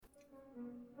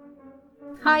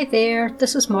Hi there,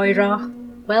 this is Moira.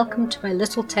 Welcome to my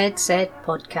Little Ted Said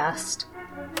podcast.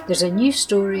 There's a new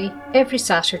story every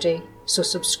Saturday, so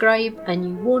subscribe and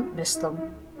you won't miss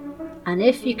them. And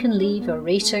if you can leave a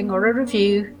rating or a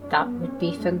review, that would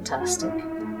be fantastic.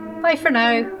 Bye for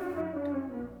now.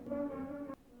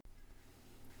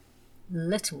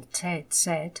 Little Ted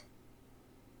said,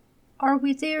 "Are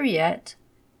we there yet?"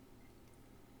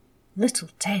 Little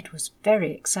Ted was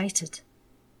very excited.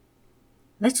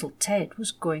 Little Ted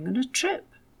was going on a trip,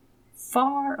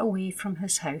 far away from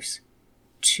his house,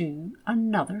 to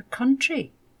another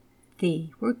country.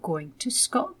 They were going to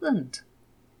Scotland.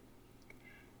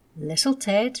 Little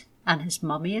Ted and his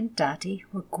mummy and daddy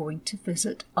were going to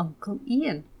visit Uncle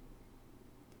Ian.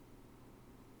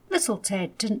 Little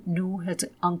Ted didn't know his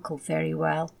uncle very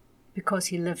well because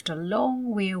he lived a long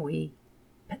way away,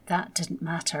 but that didn't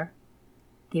matter.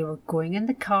 They were going in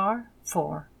the car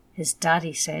for, his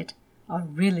daddy said, a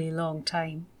really long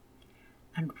time,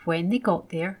 and when they got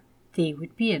there, they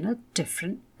would be in a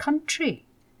different country.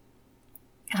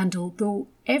 And although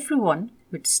everyone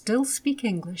would still speak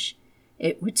English,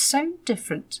 it would sound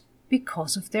different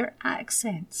because of their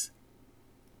accents.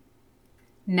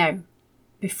 "Now,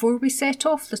 before we set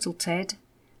off, Little Ted,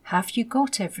 have you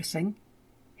got everything?"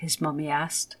 his mummy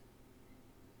asked.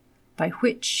 By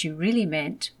which she really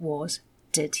meant was,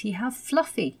 did he have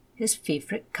Fluffy, his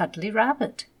favourite cuddly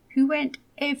rabbit, who went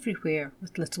everywhere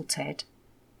with Little Ted?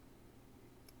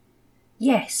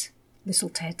 "Yes," Little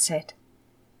Ted said.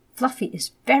 "Fluffy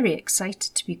is very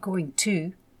excited to be going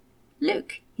too.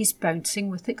 Look, he's bouncing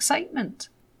with excitement."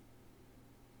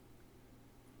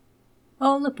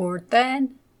 "All aboard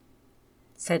then,"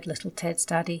 said Little Ted's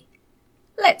daddy.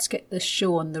 "Let's get this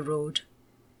show on the road."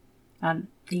 And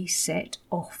they set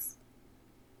off.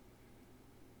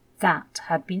 That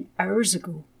had been hours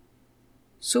ago.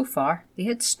 So far they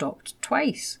had stopped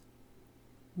twice.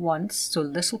 Once so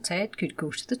Little Ted could go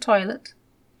to the toilet,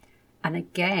 and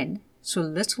again so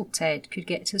Little Ted could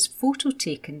get his photo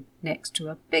taken next to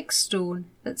a big stone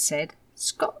that said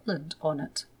Scotland on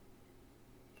it.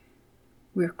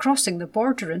 "We're crossing the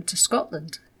border into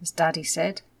Scotland," his daddy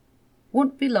said.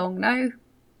 "Won't be long now."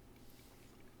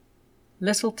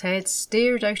 Little Ted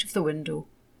stared out of the window,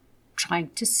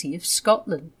 trying to see if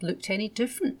Scotland looked any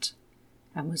different,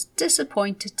 and was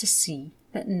disappointed to see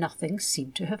that nothing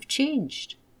seemed to have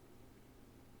changed.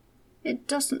 "It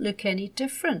doesn't look any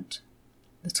different,"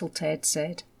 Little Ted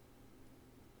said.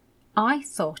 "I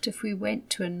thought if we went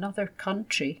to another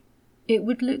country, it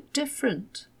would look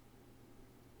different."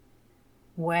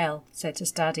 "Well," said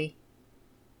his daddy,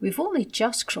 "we've only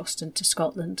just crossed into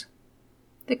Scotland.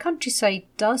 The countryside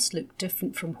does look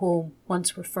different from home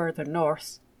once we're further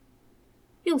north.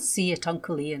 You'll see at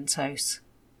Uncle Ian's house."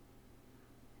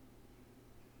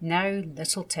 Now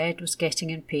Little Ted was getting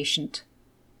impatient.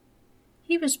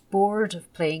 He was bored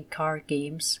of playing card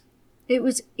games. It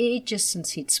was ages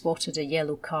since he'd spotted a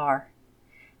yellow car,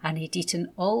 and he'd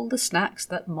eaten all the snacks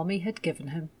that Mummy had given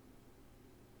him.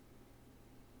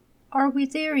 "Are we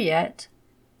there yet?"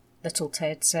 Little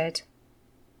Ted said.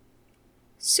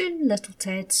 "Soon, Little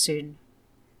Ted, soon.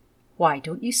 Why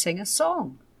don't you sing a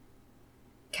song?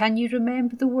 Can you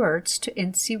remember the words to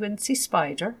Incy Wincy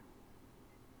Spider?"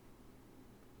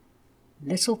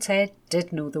 Little Ted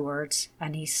did know the words,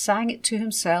 and he sang it to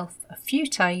himself a few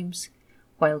times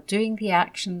while doing the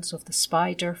actions of the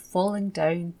spider falling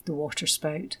down the water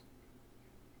spout.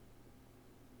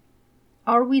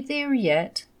 "Are we there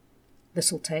yet?"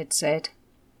 Little Ted said.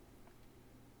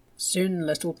 "Soon,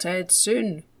 Little Ted,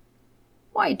 soon.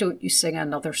 Why don't you sing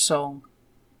another song?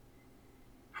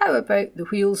 How about the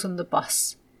wheels on the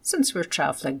bus, since we're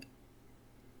travelling?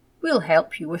 We'll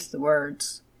help you with the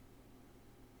words."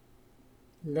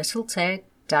 Little Ted,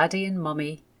 Daddy and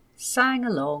Mummy sang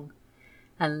along,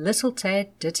 and Little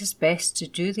Ted did his best to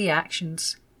do the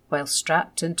actions while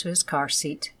strapped into his car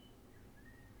seat.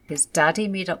 His daddy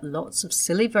made up lots of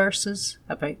silly verses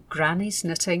about grannies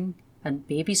knitting and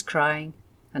babies crying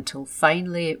until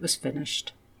finally it was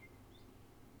finished.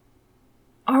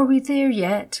 "Are we there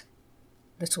yet?"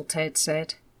 Little Ted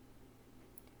said.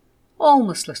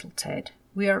 "Almost, Little Ted.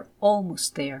 We are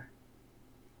almost there.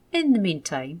 In the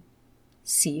meantime,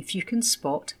 see if you can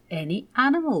spot any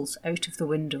animals out of the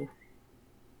window."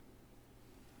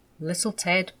 Little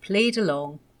Ted played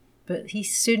along, but he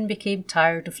soon became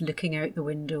tired of looking out the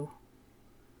window.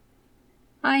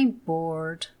 "I'm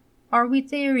bored. Are we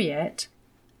there yet?"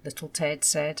 Little Ted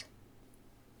said.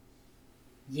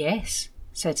 "Yes,"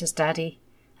 said his daddy,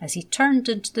 as he turned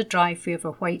into the driveway of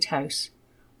a white house.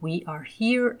 "We are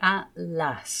here at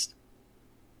last.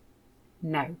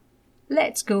 Now,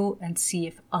 let's go and see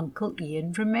if Uncle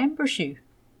Ian remembers you."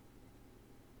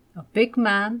 A big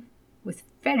man with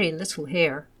very little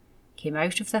hair came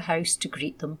out of the house to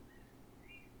greet them.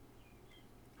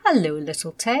 "Hello,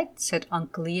 little Ted," said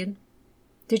Uncle Ian.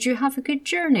 "Did you have a good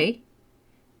journey?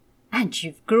 And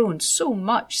you've grown so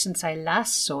much since I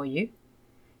last saw you.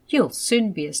 You'll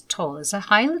soon be as tall as a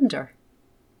Highlander."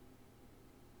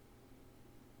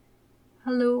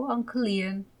 "Hello, Uncle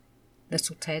Ian,"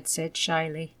 little Ted said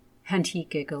shyly, and he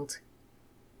giggled.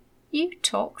 "You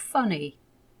talk funny."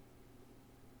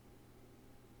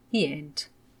 The end.